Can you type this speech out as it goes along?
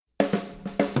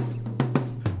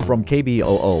From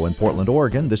KBOO in Portland,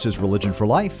 Oregon, this is Religion for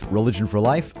Life,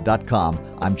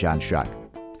 religionforlife.com. I'm John Shuck.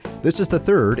 This is the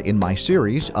third in my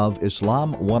series of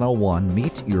Islam 101,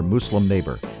 Meet Your Muslim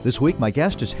Neighbor. This week, my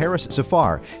guest is Haris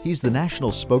Zafar. He's the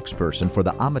national spokesperson for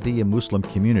the Ahmadiyya Muslim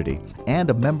community and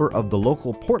a member of the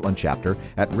local Portland chapter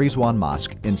at Rizwan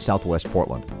Mosque in Southwest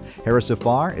Portland. Haris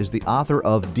Zafar is the author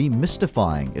of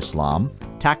Demystifying Islam,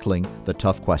 Tackling the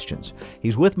Tough Questions.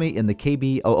 He's with me in the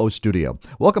KBOO studio.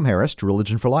 Welcome, Haris, to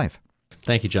Religion for Life.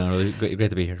 Thank you, John. Really great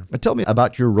to be here. Tell me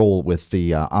about your role with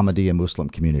the Ahmadiyya Muslim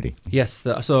community. Yes.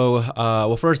 First, the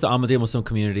Ahmadiyya Muslim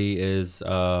community is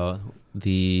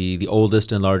the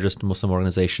oldest and largest Muslim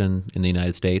organization in the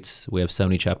United States. We have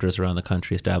 70 chapters around the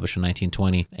country, established in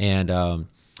 1920, and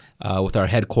with our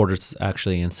headquarters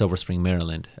actually in Silver Spring,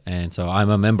 Maryland. And so I'm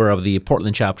a member of the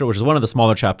Portland chapter, which is one of the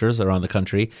smaller chapters around the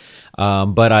country,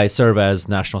 but I serve as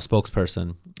national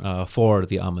spokesperson for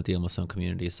the Ahmadiyya Muslim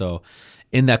community. So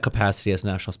in that capacity as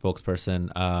national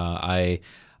spokesperson, I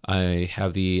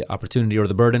have the opportunity or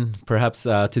the burden, perhaps,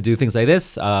 to do things like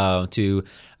this, to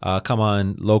come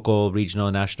on local,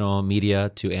 regional, national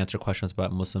media to answer questions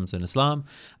about Muslims and Islam,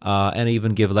 and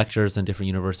even give lectures in different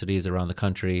universities around the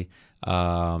country.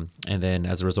 And then,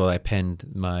 as a result, I penned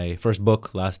my first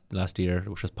book last year,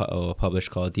 which was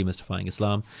published, called Demystifying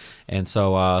Islam. And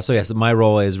so yes, my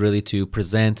role is really to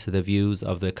present the views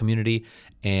of the community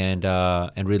and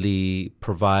really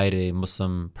provide a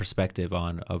Muslim perspective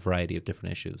on a variety of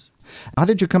different issues. How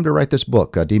did you come to write this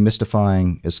book,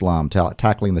 Demystifying Islam,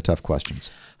 Tackling the Tough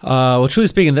Questions? Well, truly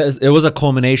speaking, it was a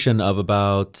culmination of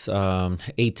about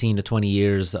 18 to 20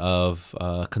 years of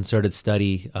concerted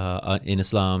study in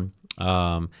Islam,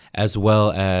 as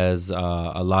well as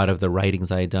a lot of the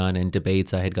writings I had done and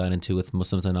debates I had gotten into with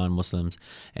Muslims and non-Muslims.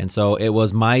 And so it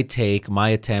was my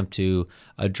attempt to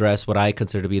address what I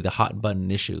consider to be the hot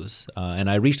button issues. And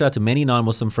I reached out to many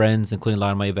non-Muslim friends, including a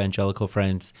lot of my evangelical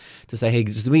friends, to say, hey,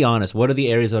 just to be honest, what are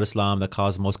the areas of Islam that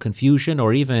cause most confusion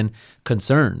or even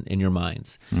concern in your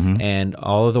minds? Mm-hmm. And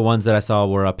all of the ones that I saw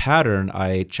were a pattern.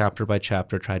 I, chapter by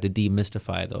chapter, tried to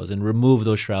demystify those and remove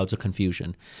those shrouds of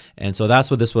confusion. And so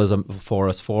that's what this was for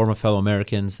us, for my fellow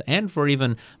Americans and for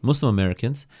even Muslim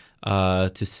Americans,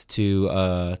 to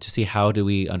see how do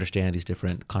we understand these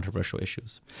different controversial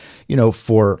issues. You know,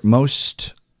 for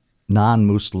most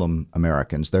non-Muslim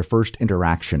Americans, their first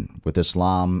interaction with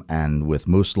Islam and with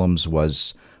Muslims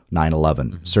was 9/11.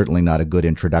 Mm-hmm. Certainly not a good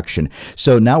introduction.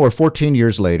 So now we're 14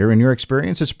 years later. In your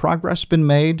experience, has progress been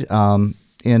made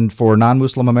for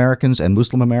non-Muslim Americans and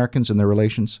Muslim Americans in their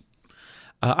relations?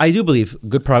 I do believe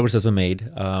good progress has been made.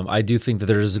 I do think that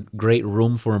there is great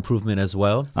room for improvement as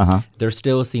well. Uh-huh. There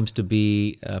still seems to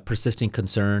be persisting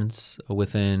concerns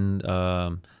within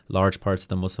large parts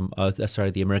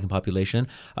of the American population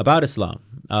about Islam.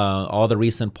 All the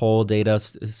recent poll data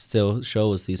still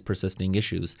shows these persisting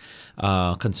issues,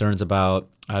 concerns about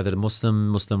either the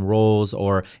Muslim roles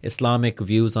or Islamic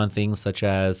views on things such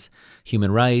as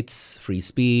human rights, free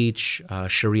speech,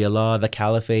 Sharia law, the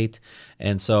caliphate.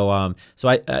 And so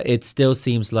it still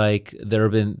seems like there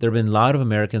have been a lot of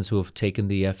Americans who have taken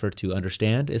the effort to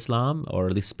understand Islam or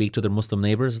at least speak to their Muslim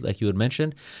neighbors, like you had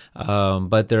mentioned.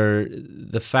 But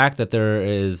the fact that there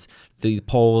is the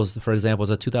polls, for example, was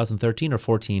it 2013 or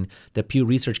 14, that Pew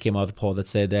Research came out with a poll that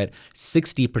said that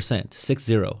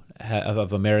 60%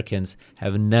 of Americans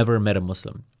have never met a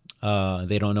Muslim.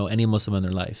 They don't know any Muslim in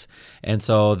their life. And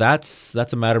so that's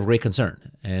a matter of great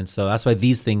concern. And so that's why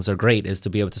these things are great, is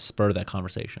to be able to spur that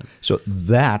conversation. So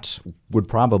that would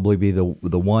probably be the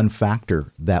one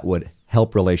factor that would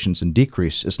help relations and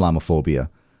decrease Islamophobia,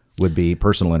 would be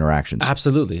personal interactions.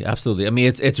 Absolutely. I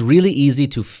mean, it's really easy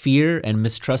to fear and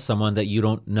mistrust someone that you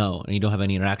don't know and you don't have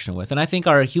any interaction with. And I think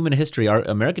our human history, our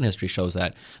American history shows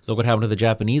that. Look what happened to the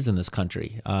Japanese in this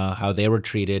country, how they were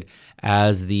treated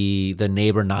as the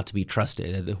neighbor not to be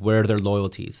trusted. Where are their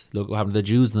loyalties? Look what happened to the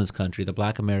Jews in this country, the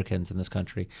Black Americans in this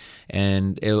country.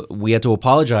 And we had to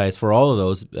apologize for all of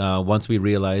those once we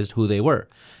realized who they were.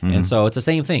 Mm-hmm. And so it's the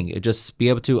same thing. Just be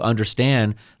able to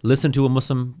understand, listen to a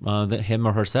Muslim, him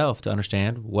or herself, to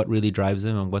understand what really drives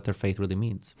them and what their faith really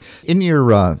means. In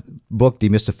your book,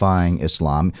 Demystifying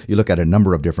Islam, you look at a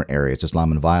number of different areas: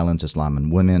 Islam and violence, Islam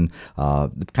and women,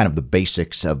 kind of the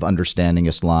basics of understanding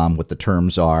Islam, what the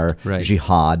terms are, right.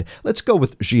 Jihad. Let's go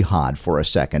with jihad for a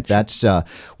second. That's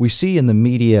we see in the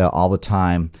media all the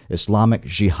time Islamic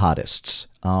jihadists.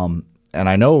 And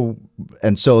I know,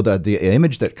 and so the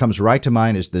image that comes right to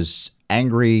mind is this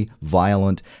angry,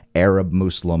 violent Arab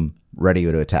Muslim ready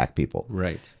to attack people.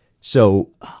 Right. So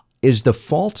is the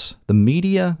fault the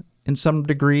media in some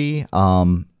degree?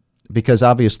 Because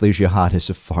obviously jihad has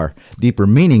a far deeper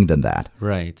meaning than that.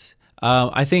 Right.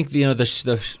 I think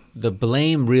the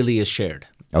blame really is shared.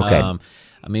 Okay.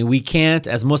 I mean, we can't,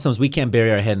 as Muslims, we can't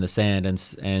bury our head in the sand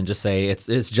and just say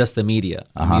it's just the media.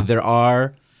 I mean, there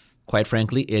are, quite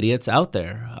frankly, idiots out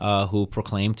there who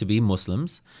proclaim to be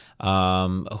Muslims,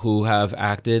 who have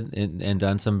acted and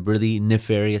done some really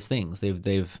nefarious things.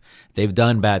 They've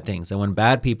done bad things, and when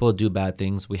bad people do bad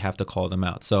things, we have to call them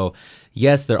out. So,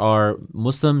 yes, there are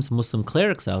Muslim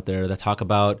clerics out there that talk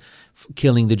about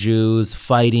killing the Jews,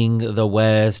 fighting the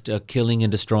West, killing and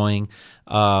destroying.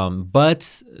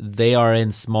 But they are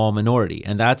in small minority,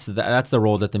 and that's the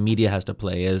role that the media has to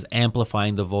play, is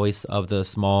amplifying the voice of the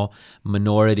small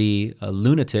minority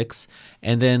lunatics,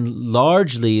 and then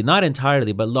largely, not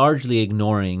entirely, but largely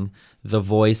ignoring the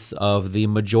voice of the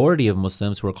majority of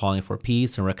Muslims who are calling for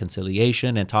peace and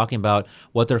reconciliation and talking about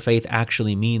what their faith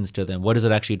actually means to them. What does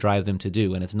it actually drive them to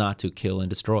do? And it's not to kill and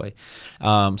destroy.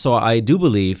 So I do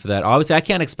believe that, obviously, I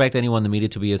can't expect anyone in the media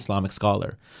to be an Islamic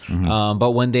scholar,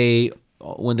 but when they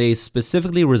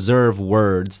specifically reserve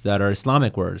words that are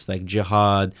Islamic words like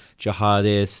jihad,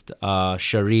 jihadist,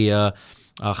 Sharia,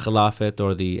 Khilafat,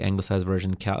 or the anglicized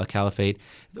version, caliphate,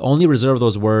 only reserve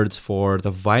those words for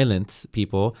the violent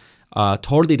people,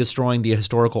 totally destroying the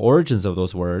historical origins of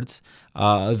those words,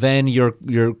 then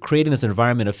you're creating this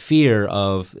environment of fear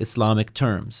of Islamic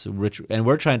terms, and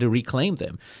we're trying to reclaim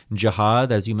them.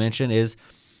 Jihad, as you mentioned, is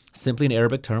simply an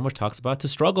Arabic term which talks about to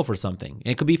struggle for something.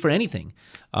 It could be for anything.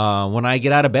 When I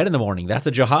get out of bed in the morning, that's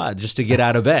a jihad, just to get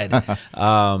out of bed.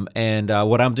 And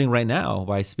what I'm doing right now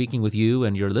by speaking with you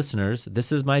and your listeners,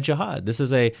 this is my jihad. This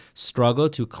is a struggle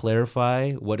to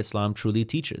clarify what Islam truly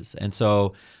teaches. And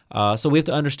so we have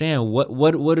to understand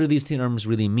what do these terms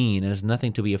really mean, and it's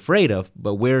nothing to be afraid of,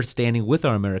 but we're standing with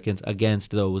our Americans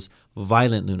against those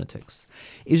violent lunatics.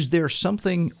 Is there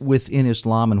something within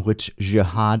Islam in which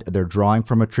jihad, they're drawing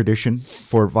from a tradition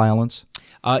for violence?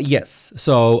 Yes.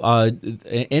 So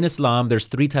in Islam, there's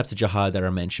three types of jihad that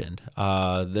are mentioned.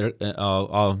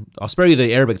 I'll spare you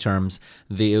the Arabic terms.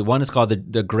 The one is called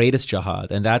the greatest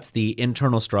jihad, and that's the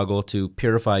internal struggle to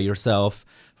purify yourself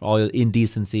for all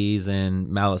indecencies and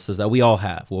malices that we all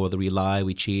have, whether we lie,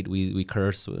 we cheat, we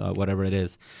curse, whatever it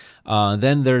is.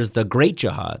 Then there's the great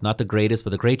jihad, not the greatest,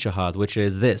 but the great jihad, which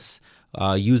is this.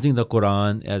 Using the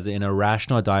Quran as in a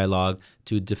rational dialogue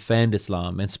to defend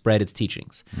Islam and spread its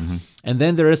teachings. And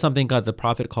then there is something that the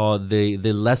Prophet called the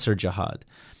lesser jihad.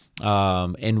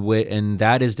 And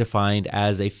that is defined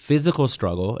as a physical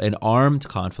struggle, an armed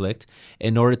conflict,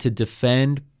 in order to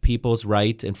defend people's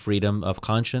right and freedom of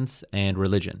conscience and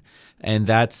religion. And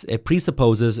it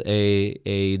presupposes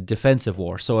a defensive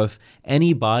war. So if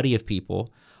any body of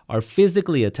people are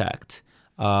physically attacked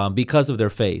because of their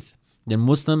faith, then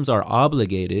Muslims are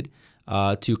obligated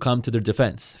to come to their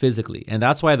defense physically. And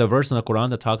that's why the verse in the Quran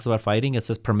that talks about fighting, it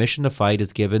says permission to fight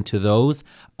is given to those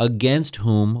against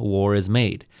whom war is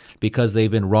made, because they've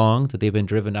been wronged, that they've been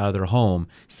driven out of their home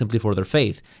simply for their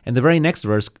faith. And the very next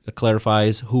verse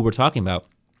clarifies who we're talking about,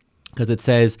 because it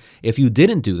says, if you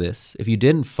didn't do this, if you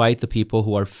didn't fight the people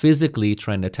who are physically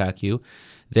trying to attack you,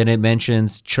 then it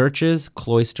mentions churches,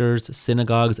 cloisters,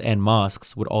 synagogues, and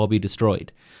mosques would all be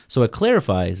destroyed. So it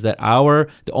clarifies that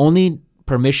the only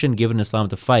permission given in Islam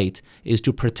to fight is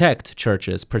to protect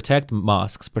churches, protect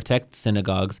mosques, protect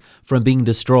synagogues from being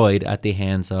destroyed at the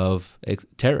hands of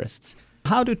terrorists.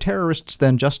 How do terrorists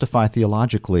then justify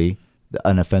theologically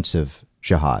an offensive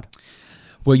jihad?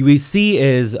 What we see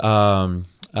is a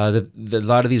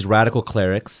lot of these radical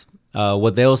clerics,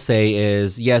 what they'll say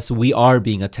is, yes, we are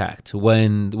being attacked.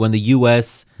 When the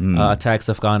U.S. Attacks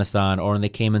Afghanistan, or when they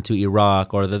came into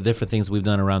Iraq, or the different things we've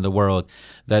done around the world,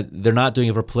 that they're not doing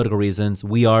it for political reasons.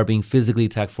 We are being physically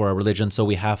attacked for our religion, so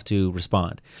we have to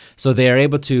respond. So they are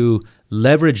able to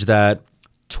leverage that,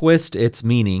 twist its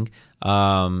meaning,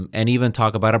 and even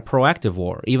talk about a proactive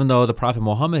war, even though the Prophet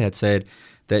Muhammad had said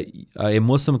that a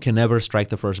Muslim can never strike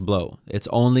the first blow. It's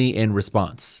only in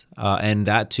response, and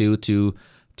that too to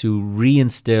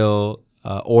reinstill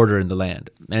order in the land.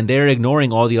 And they're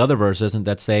ignoring all the other verses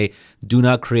that say, do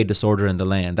not create disorder in the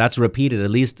land. That's repeated at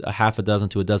least a half a dozen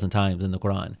to a dozen times in the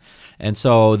Quran. And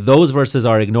so those verses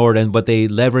are ignored, but they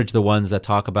leverage the ones that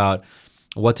talk about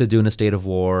what to do in a state of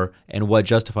war and what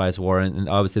justifies war, and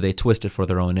obviously they twist it for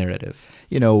their own narrative.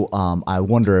 I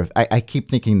wonder if I keep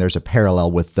thinking there's a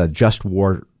parallel with the just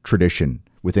war tradition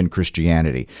within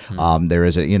Christianity. There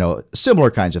is similar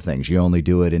kinds of things. You only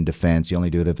do it in defense. You only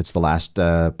do it if it's the last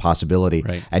possibility.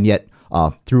 Right. And yet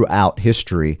throughout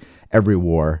history, every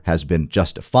war has been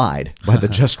justified by the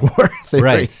just war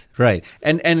theory. Right.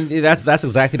 And that's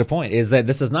exactly the point, is that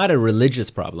this is not a religious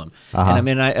problem. And I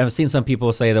mean, I've seen some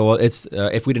people say that, well, it's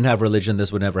if we didn't have religion,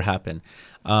 this would never happen.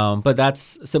 But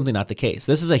that's simply not the case.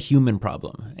 This is a human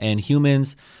problem, and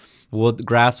humans will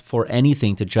grasp for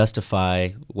anything to justify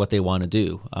what they want to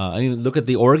do. I mean, look at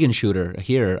the Oregon shooter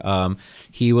here.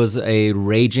 He was a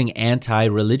raging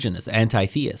anti-religionist,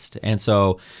 anti-theist, and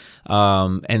so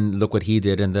and look what he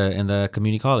did in the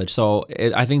community college. So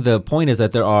I think the point is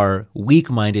that there are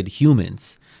weak-minded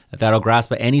humans that'll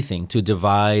grasp at anything to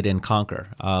divide and conquer.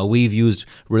 We've used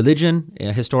religion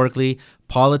historically,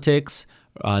 politics,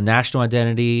 national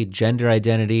identity, gender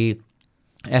identity,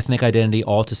 ethnic identity,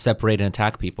 all to separate and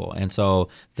attack people. And so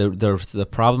the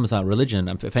problem is not religion.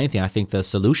 If anything, I think the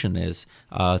solution is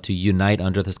to unite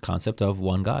under this concept of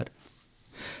one God.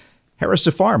 Harris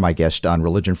Zafar, my guest on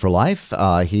Religion for Life.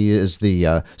 He is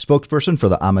the spokesperson for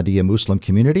the Ahmadiyya Muslim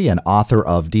community and author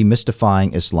of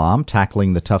Demystifying Islam,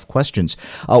 Tackling the Tough Questions.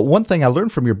 One thing I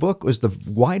learned from your book was the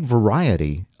wide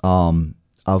variety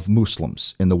of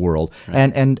Muslims in the world,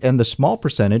 right, and the small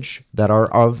percentage that are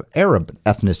of Arab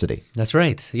ethnicity. That's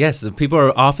right. Yes, people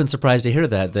are often surprised to hear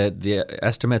that the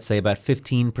estimates say about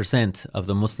 15% of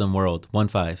the Muslim world,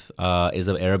 15, is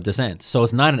of Arab descent. So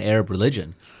it's not an Arab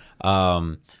religion.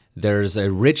 There's a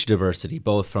rich diversity,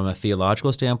 both from a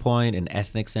theological standpoint, an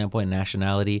ethnic standpoint,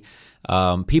 nationality.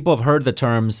 People have heard the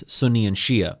terms Sunni and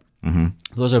Shia. Mm-hmm.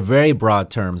 Those are very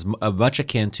broad terms, much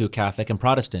akin to Catholic and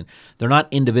Protestant. They're not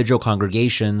individual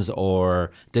congregations or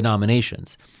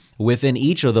denominations. Within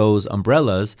each of those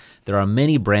umbrellas, there are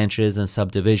many branches and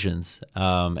subdivisions,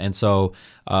 and so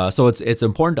it's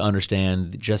important to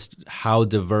understand just how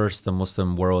diverse the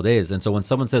Muslim world is. And so when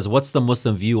someone says, "What's the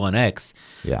Muslim view on X?"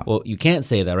 Yeah. Well, you can't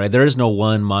say that, right? There is no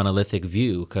one monolithic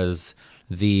view, because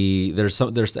there's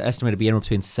estimated to be anywhere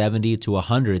between 70 to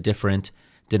 100 different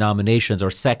denominations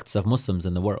or sects of Muslims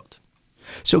in the world.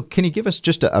 So can you give us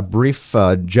just a brief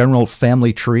general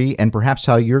family tree and perhaps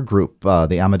how your group,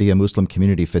 the Ahmadiyya Muslim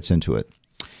community, fits into it?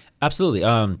 Absolutely.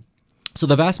 So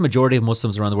the vast majority of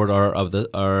Muslims around the world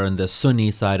are in the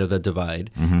Sunni side of the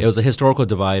divide. Mm-hmm. It was a historical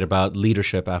divide about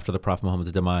leadership after the Prophet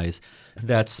Muhammad's demise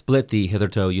that split the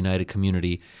hitherto united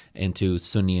community into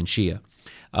Sunni and Shia.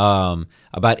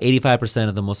 About 85%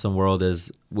 of the Muslim world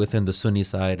is within the Sunni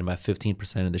side and about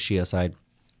 15% in the Shia side.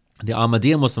 The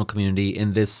Ahmadiyya Muslim community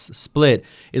in this split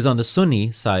is on the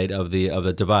Sunni side of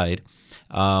the divide.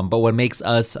 But what makes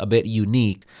us a bit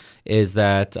unique is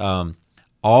that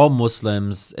all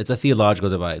Muslims, it's a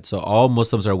theological divide. So all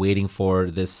Muslims are waiting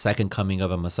for this second coming of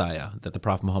a Messiah that the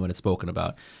Prophet Muhammad had spoken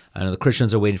about. I know the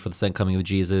Christians are waiting for the second coming of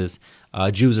Jesus.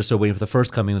 Jews are still waiting for the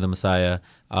first coming of the Messiah.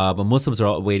 But Muslims are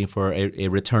all waiting for a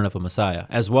return of a Messiah,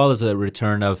 as well as a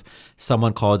return of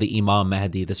someone called the Imam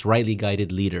Mahdi, this rightly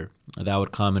guided leader that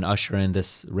would come and usher in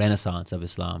this renaissance of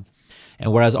Islam.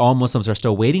 And whereas all Muslims are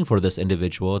still waiting for this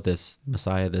individual, this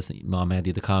Messiah, this Imam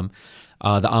Mahdi to come,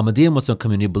 the Ahmadiyya Muslim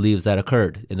community believes that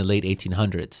occurred in the late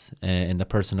 1800s in the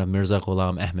person of Mirza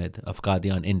Ghulam Ahmed of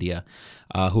Qadian, India,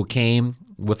 who came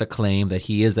with a claim that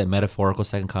he is a metaphorical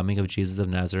second coming of Jesus of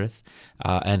Nazareth,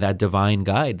 and that divine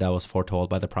guide that was foretold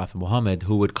by the Prophet Muhammad,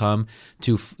 who would come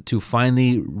to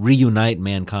finally reunite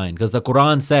mankind. Because the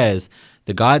Quran says,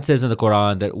 the God says in the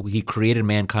Quran that he created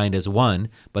mankind as one,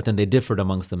 but then they differed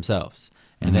amongst themselves.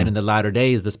 And then in the latter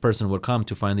days, this person would come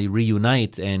to finally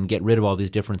reunite and get rid of all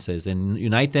these differences and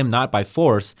unite them not by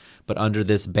force, but under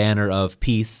this banner of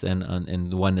peace and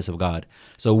the oneness of God.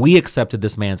 So we accepted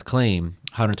this man's claim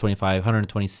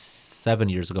 127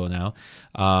 years ago now,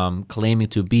 claiming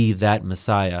to be that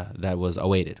Messiah that was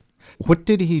awaited. What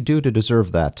did he do to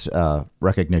deserve that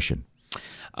recognition?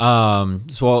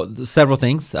 Several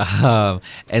things.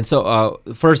 And so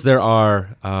first, there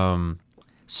are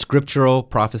scriptural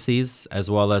prophecies as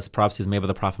well as prophecies made by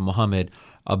the Prophet Muhammad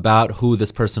about who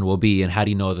this person will be and how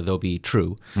do you know that they'll be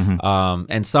true. Mm-hmm.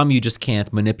 And some you just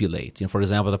can't manipulate. For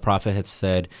example, the Prophet had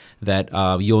said that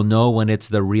you'll know when it's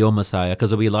the real Messiah,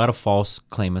 because there'll be a lot of false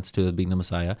claimants to being the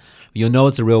Messiah. You'll know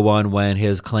it's a real one when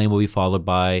his claim will be followed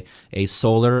by a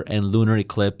solar and lunar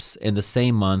eclipse in the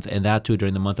same month, and that too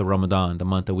during the month of Ramadan, the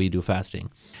month that we do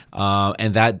fasting.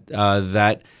 And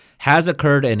that has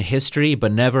occurred in history,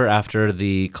 but never after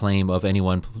the claim of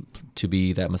anyone to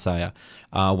be that Messiah.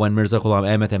 When Mirza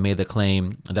Ghulam Ahmed had made the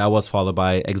claim, that was followed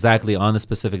by exactly on the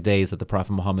specific days that the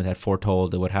Prophet Muhammad had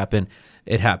foretold that would happen.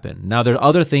 It happened. Now, there are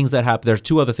other things that happen. There are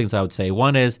two other things I would say.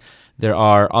 One is there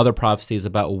are other prophecies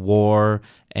about war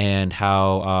and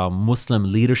how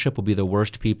Muslim leadership will be the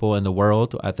worst people in the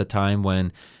world at the time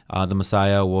when the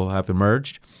Messiah will have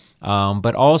emerged.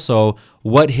 but also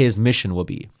what his mission will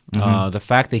be. The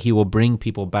fact that he will bring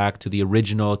people back to the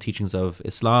original teachings of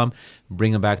Islam,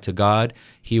 bring them back to God.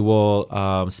 He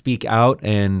will speak out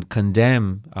and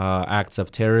condemn acts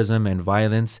of terrorism and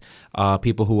violence,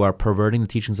 people who are perverting the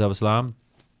teachings of Islam.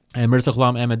 And Mirza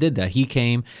Ghulam Ahmad did that. He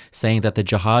came saying that the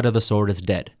jihad of the sword is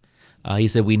dead. He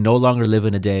said, we no longer live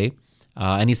in a day.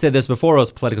 And he said this before it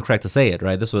was politically correct to say it,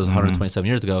 right? This was 127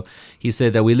 years ago. He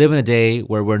said that we live in a day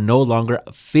where we're no longer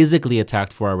physically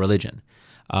attacked for our religion.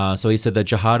 So he said the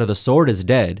jihad of the sword is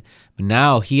dead. But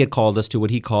now he had called us to what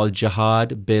he called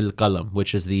jihad bil qalam,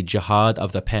 which is the jihad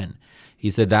of the pen. He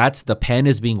said that's the pen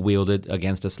is being wielded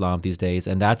against Islam these days,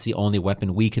 and that's the only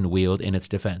weapon we can wield in its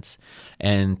defense.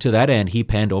 And to that end, he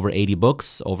penned over 80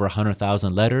 books, over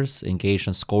 100,000 letters, engaged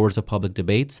in scores of public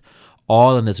debates,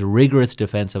 all in this rigorous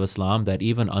defense of Islam that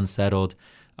even unsettled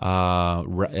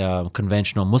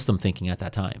conventional Muslim thinking at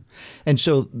that time. And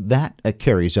so that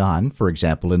carries on, for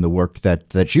example, in the work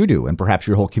that you do, and perhaps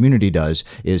your whole community does,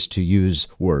 is to use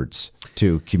words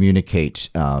to communicate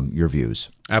your views.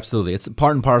 Absolutely, it's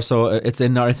part and parcel. It's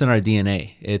in our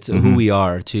DNA. It's who we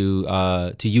are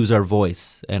to use our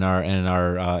voice and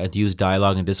to use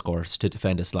dialogue and discourse to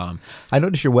defend Islam. I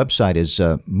notice your website is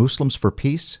Muslims for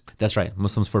Peace. That's right,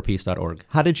 MuslimsForPeace.org.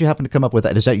 How did you happen to come up with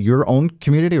that? Is that your own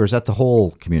community, or is that the whole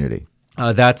community?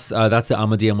 That's the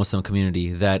Ahmadiyya Muslim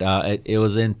community. That it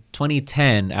was in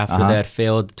 2010 after that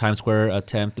failed Times Square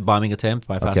bombing attempt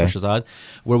by Fazl Shahzad,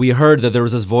 where we heard that there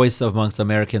was this voice amongst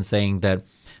Americans saying that,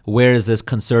 where is this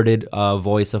concerted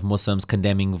voice of Muslims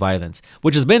condemning violence,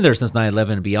 which has been there since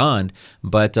 9/11 and beyond,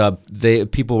 but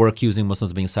people were accusing Muslims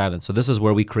of being silent. So this is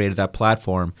where we created that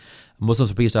platform,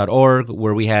 MuslimsForPeace.org,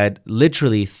 where we had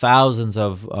literally thousands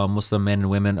of Muslim men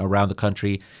and women around the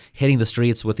country hitting the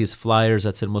streets with these flyers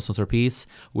that said Muslims for Peace,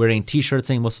 wearing T-shirts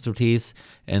saying Muslims for Peace,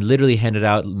 and literally handed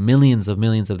out millions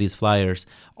of these flyers,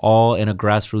 all in a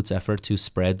grassroots effort to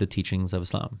spread the teachings of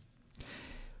Islam.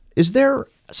 Is there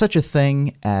such a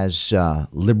thing as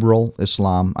liberal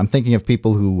Islam? I'm thinking of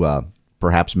people who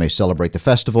perhaps may celebrate the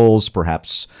festivals,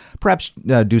 perhaps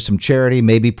do some charity,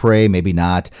 maybe pray, maybe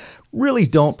not. Really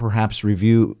don't perhaps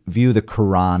view the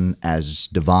Quran as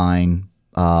divine.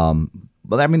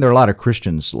 But I mean, there are a lot of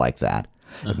Christians like that.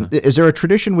 Is there a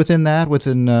tradition within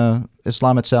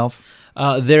Islam itself?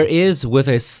 There is, with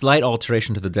a slight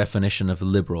alteration to the definition of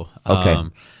liberal. Okay.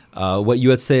 What you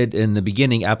had said in the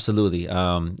beginning, absolutely.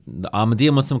 The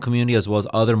Ahmadiyya Muslim community, as well as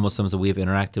other Muslims that we have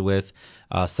interacted with,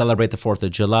 celebrate the 4th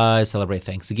of July, celebrate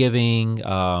Thanksgiving,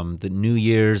 the New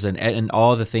Year's, and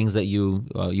all the things that you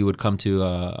would come to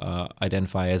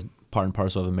identify as part and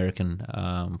parcel of American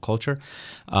culture,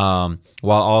 while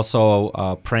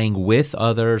also praying with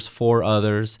others, for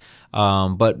others,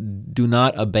 but do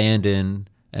not abandon.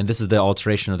 And this is the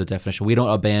alteration of the definition. We don't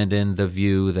abandon the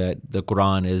view that the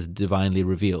Quran is divinely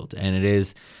revealed, and it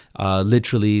is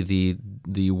literally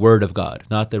the word of God,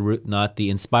 not the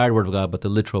inspired word of God, but the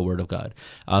literal word of God.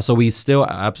 So we still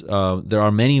there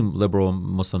are many liberal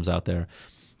Muslims out there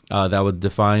that would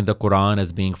define the Quran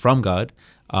as being from God,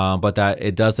 but that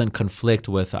it doesn't conflict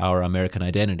with our American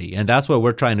identity, and that's what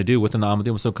we're trying to do within the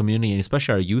Ahmadiyya Muslim community, and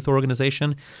especially our youth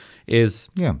organization, is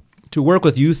to work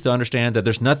with youth to understand that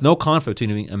there's no conflict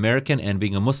between being American and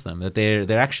being a Muslim, that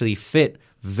they actually fit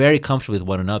very comfortably with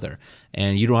one another.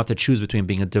 And you don't have to choose between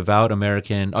being a devout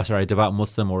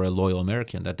Muslim or a loyal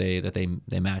American, that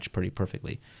they match pretty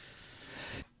perfectly.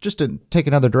 Just to take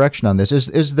another direction on this,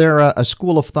 is there a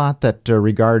school of thought that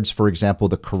regards, for example,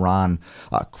 the Quran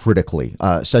critically,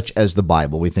 such as the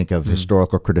Bible? We think of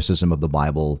historical criticism of the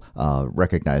Bible,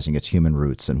 recognizing its human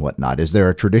roots and whatnot. Is there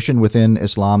a tradition within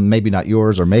Islam, maybe not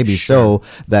yours, or maybe so,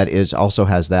 that also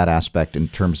has that aspect in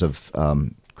terms of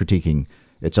critiquing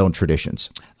its own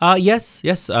traditions? Yes.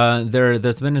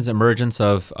 There's been an emergence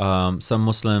of some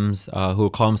Muslims who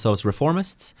call themselves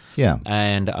reformists,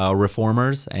 and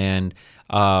reformers, and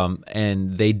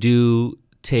they do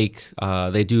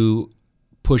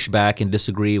push back and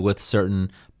disagree with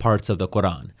certain parts of the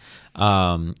Quran,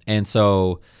 and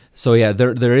so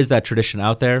there is that tradition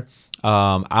out there.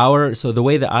 So the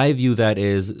way that I view that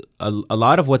is a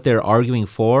lot of what they're arguing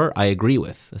for, I agree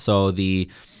with. So the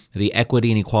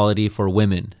equity and equality for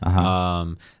women,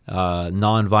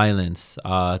 nonviolence,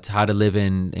 how to live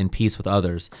in peace with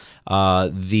others.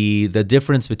 The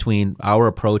difference between our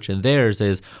approach and theirs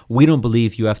is we don't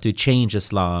believe you have to change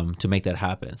Islam to make that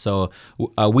happen. So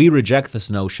we reject this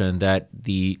notion that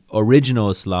the original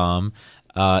Islam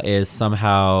is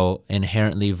somehow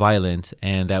inherently violent,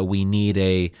 and that we need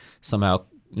Islam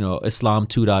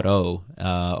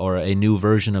 2.0 or a new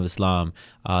version of Islam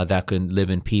that can live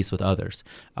in peace with others.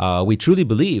 We truly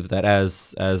believe that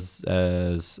as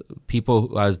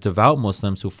people, as devout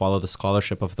Muslims who follow the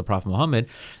scholarship of the Prophet Muhammad,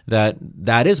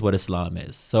 that is what Islam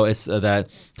is. So it's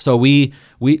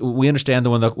we understand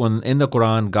that when in the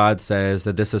Quran God says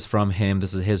that this is from Him,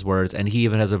 this is His words, and He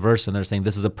even has a verse in there saying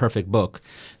this is a perfect book,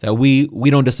 that we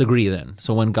don't disagree then.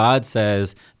 So when God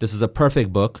says this is a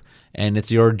perfect book, and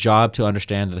it's your job to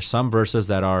understand that there's some verses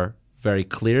that are very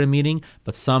clear in meaning,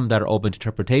 but some that are open to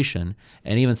interpretation.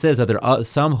 And even says that there are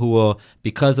some who will,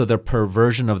 because of their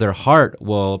perversion of their heart,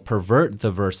 will pervert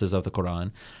the verses of the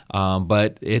Quran.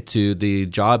 But the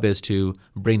job is to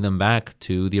bring them back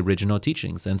to the original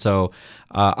teachings. And so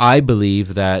I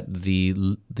believe that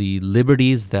the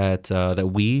liberties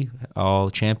that we all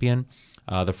champion,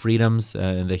 the freedoms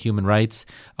and the human rights,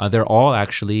 they're all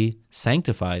actually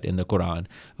sanctified in the Quran.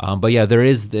 But yeah, there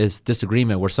is this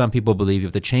disagreement where some people believe you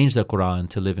have to change the Quran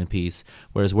to live in peace,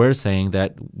 whereas we're saying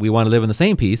that we want to live in the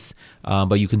same peace,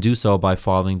 but you can do so by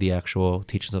following the actual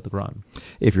teachings of the Quran.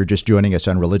 If you're just joining us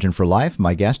on Religion for Life,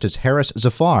 my guest is Haris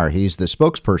Zafar. He's the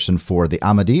spokesperson for the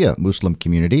Ahmadiyya Muslim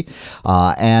community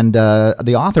and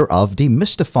the author of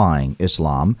Demystifying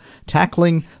Islam,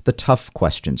 Tackling the Tough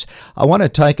Questions. I want to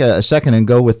take a second and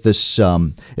go with this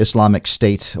Islamic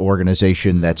State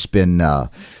organization that's been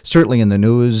certainly in the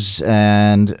news.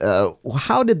 And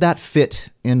how did that fit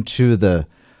into the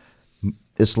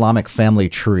Islamic family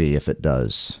tree, if it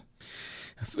does?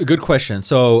 Good question.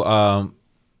 So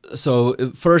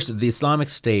first, the Islamic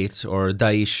State, or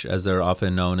Daesh, as they're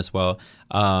often known as well,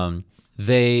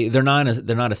 they're not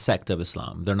a sect of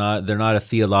Islam. They're not a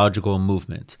theological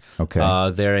movement. Okay.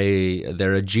 They're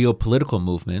a geopolitical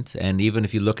movement, and even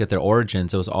if you look at their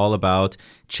origins, it was all about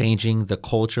changing the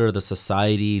culture, the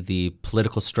society, the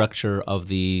political structure of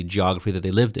the geography that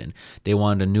they lived in. They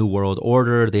wanted a new world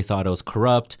order. They thought it was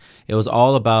corrupt. It was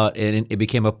all about, it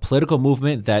became a political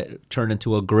movement that turned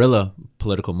into a guerrilla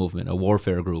political movement, a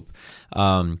warfare group.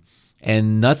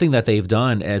 And nothing that they've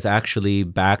done is actually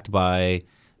backed by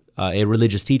a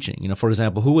religious teaching. For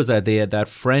example, who was that? They had that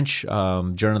French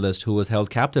journalist who was held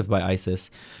captive by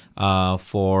ISIS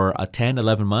for 10,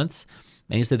 11 months.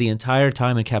 And he said the entire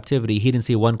time in captivity, he didn't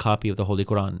see one copy of the Holy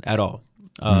Quran at all.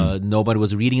 Nobody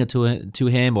was reading it to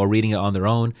him or reading it on their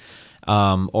own.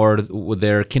 Or with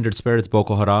their kindred spirits,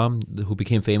 Boko Haram, who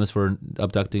became famous for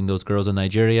abducting those girls in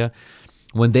Nigeria.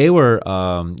 When they were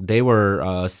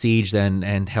sieged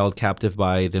and held captive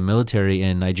by the military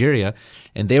in Nigeria,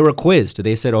 and they were quizzed,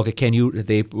 they said, "Okay, can you?"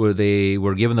 They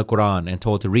were given the Quran and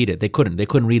told to read it. They couldn't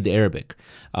read the Arabic.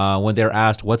 When they're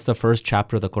asked, "What's the first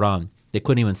chapter of the Quran?" they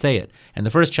couldn't even say it. And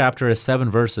the first chapter is 7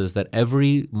 verses that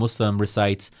every Muslim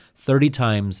recites 30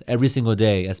 times every single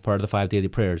day as part of the 5 daily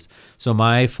prayers. So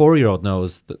my 4-year-old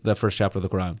knows the first chapter of the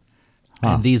Quran.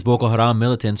 And these Boko Haram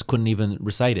militants couldn't even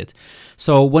recite it.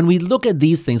 So when we look at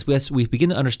these things, we begin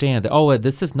to understand that,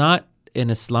 this is not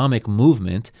an Islamic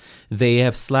movement. They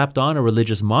have slapped on a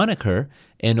religious moniker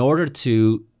in order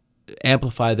to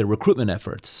amplify their recruitment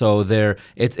efforts. So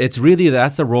it's really,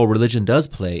 that's a role religion does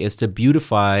play, is to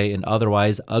beautify an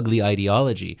otherwise ugly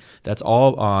ideology that's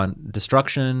all on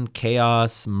destruction,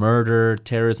 chaos, murder,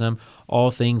 terrorism,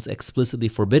 all things explicitly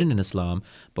forbidden in Islam.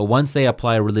 But once they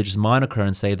apply a religious moniker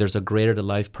and say there's a greater to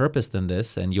life purpose than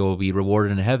this and you'll be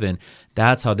rewarded in heaven,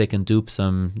 that's how they can dupe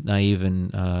some naive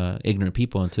and ignorant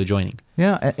people into joining.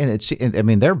 Yeah,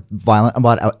 and they're violent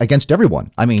against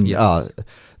everyone. Yes.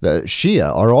 The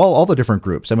Shia or all the different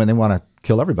groups. They want to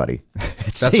kill everybody.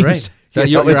 That's right.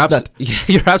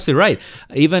 You're absolutely right.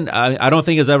 Even I don't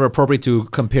think it's ever appropriate to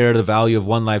compare the value of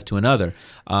one life to another.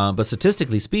 But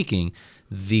statistically speaking,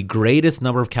 the greatest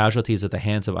number of casualties at the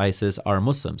hands of ISIS are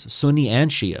Muslims, Sunni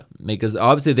and Shia, because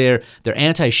obviously they're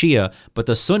anti-Shia, but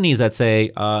the Sunnis that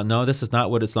say, no, this is not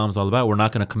what Islam is all about, we're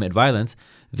not going to commit violence,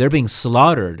 they're being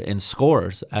slaughtered in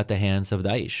scores at the hands of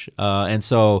Daesh. And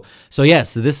so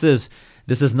yes, this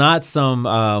is not some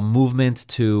movement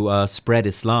to spread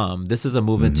Islam. This is a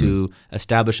movement to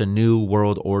establish a new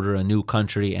world order, a new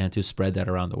country, and to spread that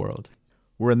around the world.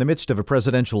 We're in the midst of a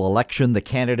presidential election. The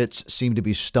candidates seem to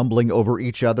be stumbling over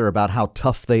each other about how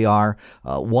tough they are.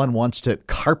 One wants to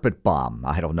carpet bomb,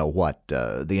 I don't know what,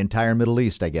 the entire Middle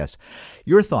East, I guess.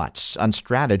 Your thoughts on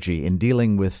strategy in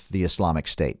dealing with the Islamic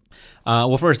State?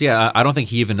 Well, first, I don't think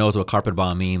he even knows what carpet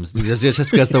bomb means,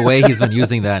 just because the way he's been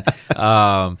using that.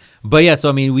 But yeah, so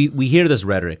I mean, we hear this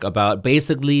rhetoric about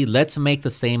basically let's make the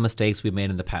same mistakes we made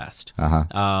in the past.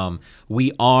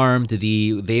 We armed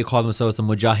they called themselves the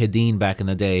Mujahideen back in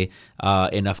the day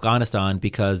in Afghanistan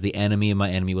because the enemy of my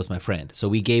enemy was my friend. So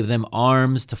we gave them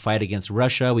arms to fight against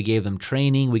Russia. We gave them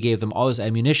training. We gave them all this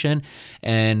ammunition.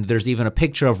 And there's even a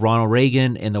picture of Ronald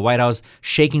Reagan in the White House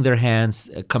shaking their hands,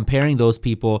 comparing those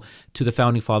people to the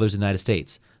founding fathers of the United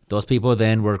States. Those people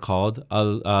then were called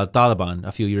Taliban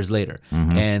a few years later,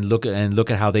 and look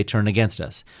at how they turned against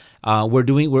us.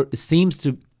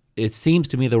 It seems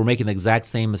to me that we're making the exact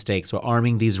same mistakes. We're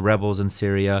arming these rebels in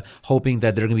Syria, hoping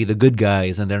that they're going to be the good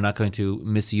guys and they're not going to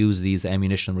misuse these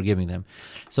ammunition we're giving them.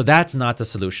 So that's not the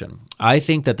solution. I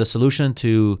think that the solution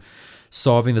to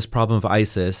solving this problem of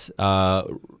ISIS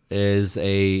is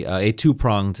a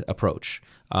two-pronged approach.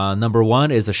 Number one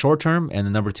is a short term,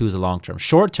 and number two is a long term.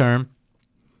 Short term,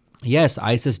 yes,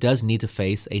 ISIS does need to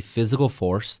face a physical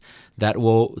force that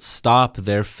will stop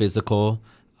their physical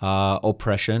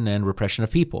oppression and repression of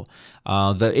people.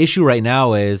 The issue right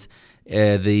now is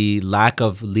the lack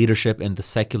of leadership in the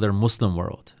secular Muslim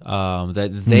world.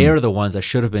 That they are the ones that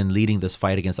should have been leading this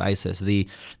fight against ISIS. The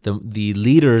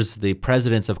leaders, the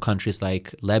presidents of countries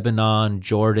like Lebanon,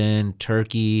 Jordan,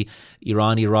 Turkey,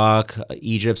 Iran, Iraq,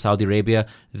 Egypt, Saudi Arabia,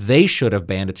 they should have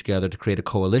banded together to create a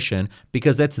coalition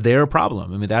because that's their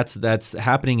problem. I mean, that's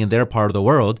happening in their part of the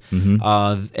world,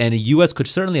 and the U.S. could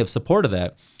certainly have supported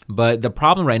that. But the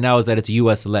problem right now is that it's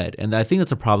U.S.-led. And I think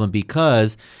that's a problem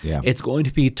because it's going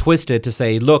to be twisted to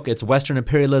say, look, it's Western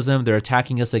imperialism. They're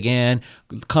attacking us again.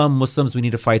 Come, Muslims, we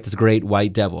need to fight this great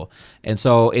white devil. And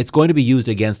so it's going to be used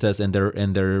against us in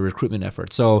their recruitment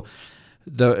efforts. So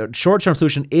the short-term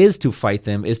solution is to fight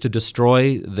them, is to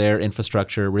destroy their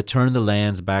infrastructure, return the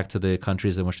lands back to the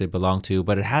countries in which they belong to.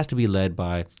 But it has to be led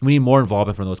by – we need more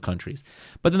involvement from those countries.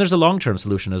 But then there's a long-term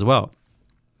solution as well,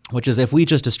 which is if we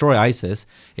just destroy ISIS,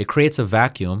 it creates a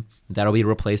vacuum that'll be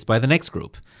replaced by the next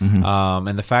group.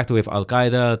 And the fact that we have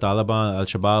Al-Qaeda, Taliban,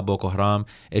 Al-Shabaab, Boko Haram,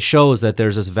 it shows that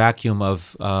there's this vacuum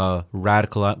of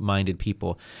radical-minded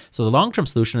people. So the long-term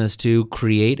solution is to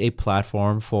create a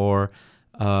platform for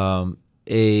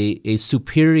a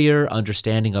superior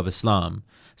understanding of Islam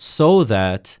so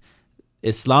that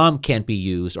Islam can't be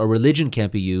used or religion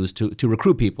can't be used to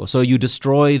recruit people. So you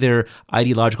destroy their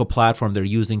ideological platform they're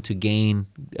using to gain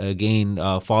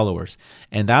followers.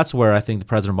 And that's where I think the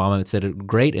President Obama said it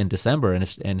great in December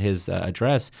in his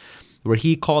address, where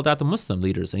he called out the Muslim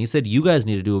leaders. And he said, you guys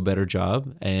need to do a better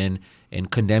job in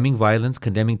condemning violence,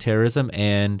 condemning terrorism,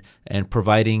 and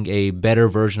providing a better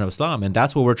version of Islam. And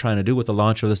that's what we're trying to do with the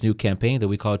launch of this new campaign that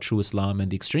we call True Islam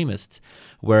and the Extremists,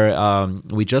 where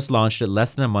we just launched it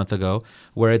less than a month ago,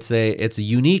 where it's a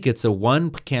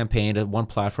one campaign, one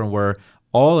platform where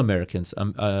all Americans,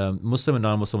 Muslim and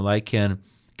non-Muslim alike, can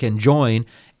join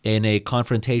in a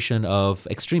confrontation of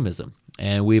extremism.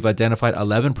 And we've identified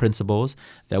 11 principles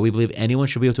that we believe anyone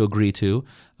should be able to agree to,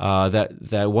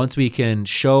 that once we can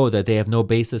show that they have no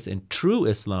basis in true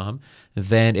Islam,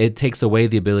 then it takes away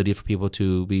the ability for people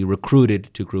to be recruited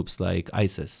to groups like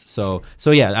ISIS. So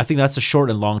yeah, I think that's a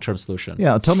short and long-term solution.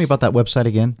 Yeah, tell me about that website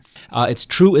again. It's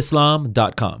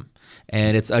trueislam.com.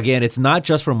 And it's not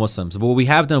just for Muslims. But what we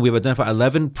have done, we've identified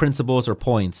 11 principles or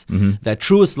points that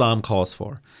true Islam calls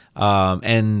for.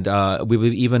 And we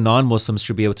believe even non-Muslims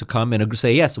should be able to come and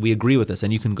say, yes, we agree with this.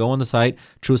 And you can go on the site,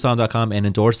 trueislam.com, and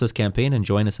endorse this campaign and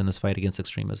join us in this fight against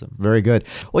extremism. Very good.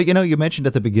 Well, you mentioned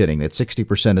at the beginning that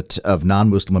 60% of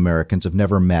non-Muslim Americans have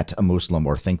never met a Muslim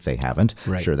or think they haven't.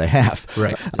 Right. Sure, they have.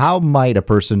 Right. How might a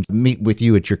person meet with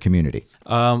you at your community?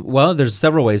 Well, there's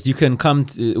several ways. You can come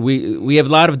we have a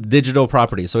lot of digital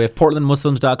properties. So we have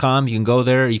portlandmuslims.com. You can go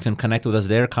there. You can connect with us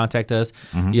there, contact us.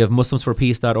 You have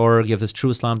muslimsforpeace.org. You have this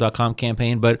trueislam.com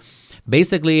campaign. But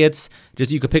basically, it's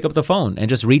just you could pick up the phone and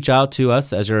just reach out to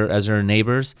us as your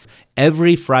neighbors.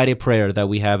 Every Friday prayer that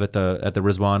we have at the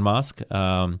Rizwan Mosque,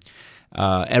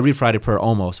 every Friday prayer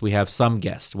almost, we have some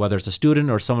guest, whether it's a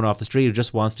student or someone off the street who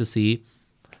just wants to see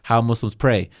how Muslims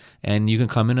pray. And you can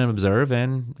come in and observe,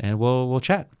 and we'll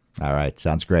chat. All right.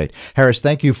 Sounds great. Harris,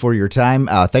 thank you for your time.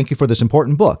 Thank you for this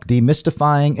important book,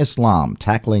 Demystifying Islam,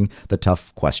 Tackling the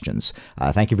Tough Questions.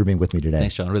 Thank you for being with me today.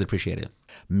 Thanks, John. Really appreciate it.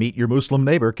 Meet Your Muslim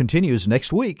Neighbor continues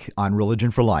next week on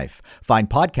Religion for Life. Find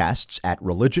podcasts at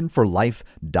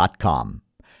religionforlife.com.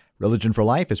 Religion for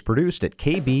Life is produced at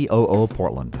KBOO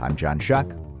Portland. I'm John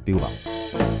Shuck. Be well.